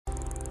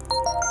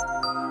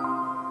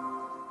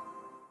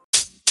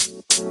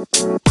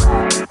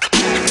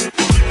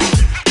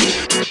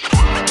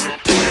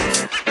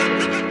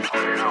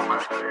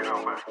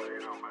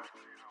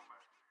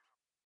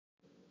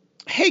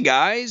Hey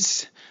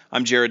guys,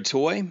 I'm Jared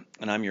Toy,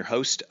 and I'm your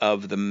host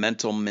of the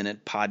Mental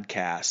Minute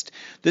Podcast.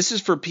 This is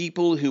for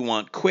people who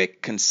want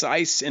quick,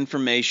 concise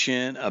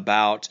information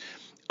about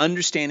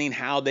understanding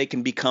how they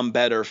can become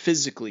better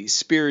physically,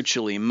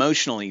 spiritually,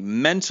 emotionally,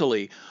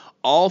 mentally,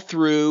 all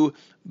through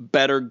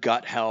better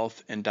gut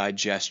health and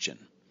digestion.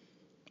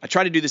 I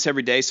try to do this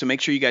every day, so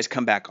make sure you guys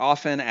come back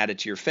often, add it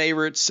to your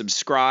favorites,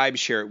 subscribe,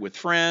 share it with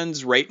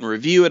friends, rate and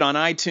review it on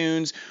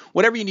iTunes,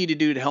 whatever you need to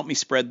do to help me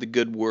spread the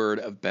good word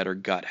of better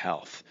gut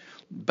health.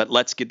 But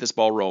let's get this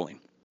ball rolling.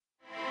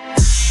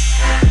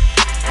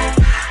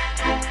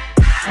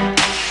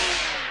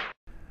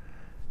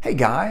 Hey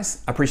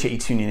guys, I appreciate you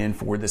tuning in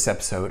for this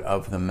episode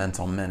of the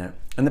Mental Minute.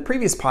 In the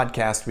previous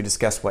podcast, we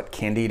discussed what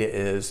Candida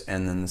is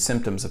and then the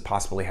symptoms of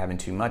possibly having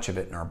too much of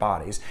it in our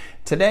bodies.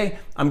 Today,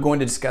 I'm going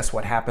to discuss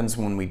what happens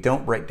when we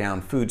don't break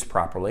down foods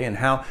properly and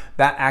how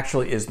that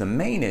actually is the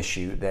main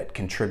issue that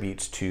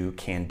contributes to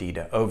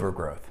Candida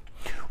overgrowth.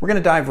 We're going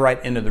to dive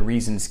right into the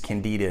reasons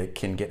Candida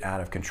can get out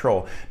of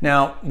control.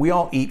 Now, we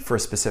all eat for a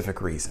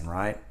specific reason,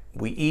 right?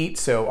 We eat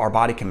so our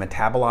body can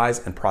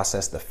metabolize and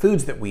process the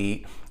foods that we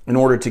eat in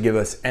order to give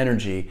us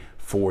energy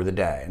for the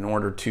day, in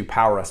order to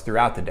power us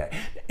throughout the day.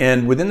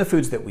 And within the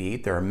foods that we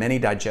eat, there are many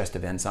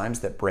digestive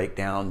enzymes that break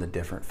down the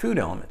different food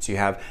elements. You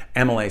have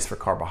amylase for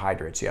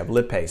carbohydrates, you have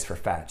lipase for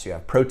fats, you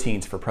have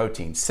proteins for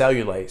proteins,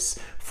 cellulase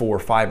for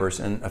fibers,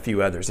 and a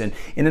few others. And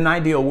in an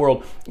ideal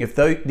world, if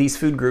these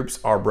food groups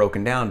are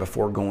broken down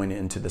before going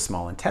into the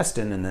small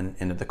intestine and then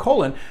into the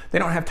colon, they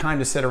don't have time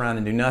to sit around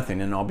and do nothing.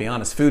 And I'll be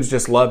honest, foods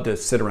just love to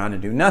sit around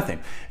and do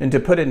nothing. And to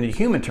put it into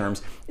human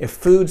terms, if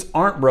foods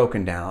aren't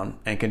broken down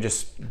and can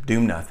just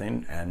do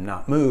nothing and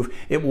not move,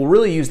 it will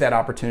really use that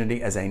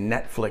opportunity as a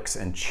Netflix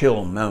and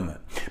chill moment.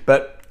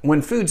 But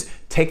when foods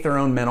take their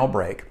own mental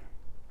break,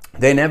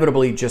 they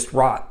inevitably just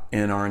rot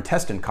in our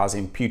intestine,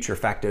 causing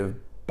putrefactive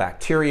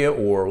bacteria,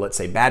 or let's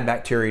say bad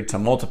bacteria, to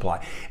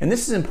multiply. And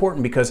this is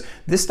important because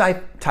this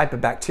type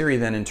of bacteria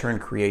then in turn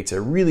creates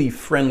a really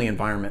friendly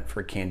environment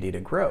for Candida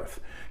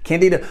growth.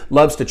 Candida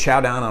loves to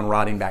chow down on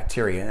rotting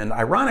bacteria, and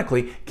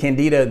ironically,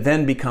 Candida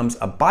then becomes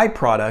a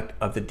byproduct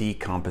of the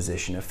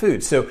decomposition of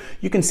food. So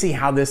you can see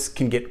how this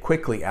can get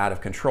quickly out of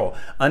control.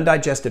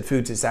 Undigested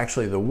foods is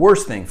actually the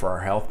worst thing for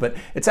our health, but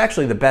it's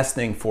actually the best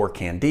thing for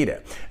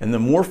Candida. And the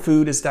more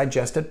food is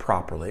digested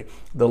properly,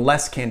 the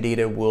less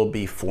Candida will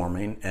be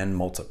forming and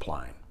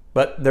multiplying.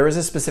 But there is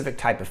a specific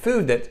type of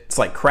food that's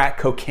like crack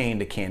cocaine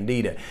to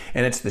Candida,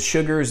 and it's the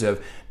sugars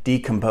of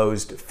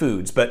decomposed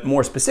foods. But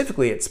more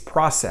specifically, it's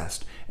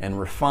processed and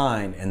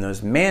refined and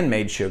those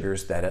man-made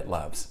sugars that it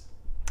loves.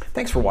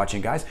 Thanks for watching,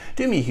 guys.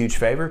 Do me a huge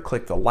favor,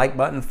 click the like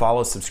button,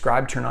 follow,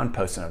 subscribe, turn on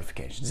post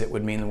notifications. It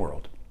would mean the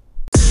world.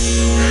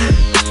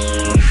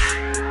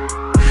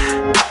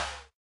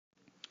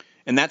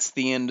 And that's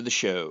the end of the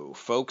show,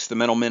 folks. The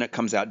Mental Minute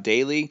comes out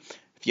daily.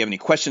 If you have any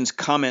questions,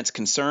 comments,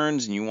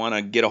 concerns, and you want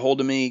to get a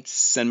hold of me,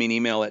 send me an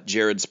email at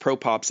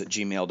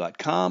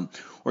jaredspropops@gmail.com,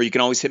 or you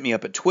can always hit me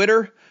up at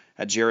Twitter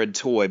at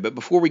jaredtoy. But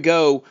before we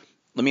go,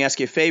 let me ask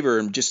you a favor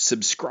and just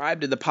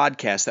subscribe to the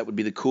podcast. That would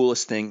be the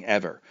coolest thing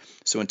ever.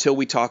 So until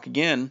we talk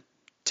again,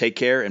 take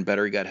care and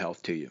better gut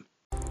health to you.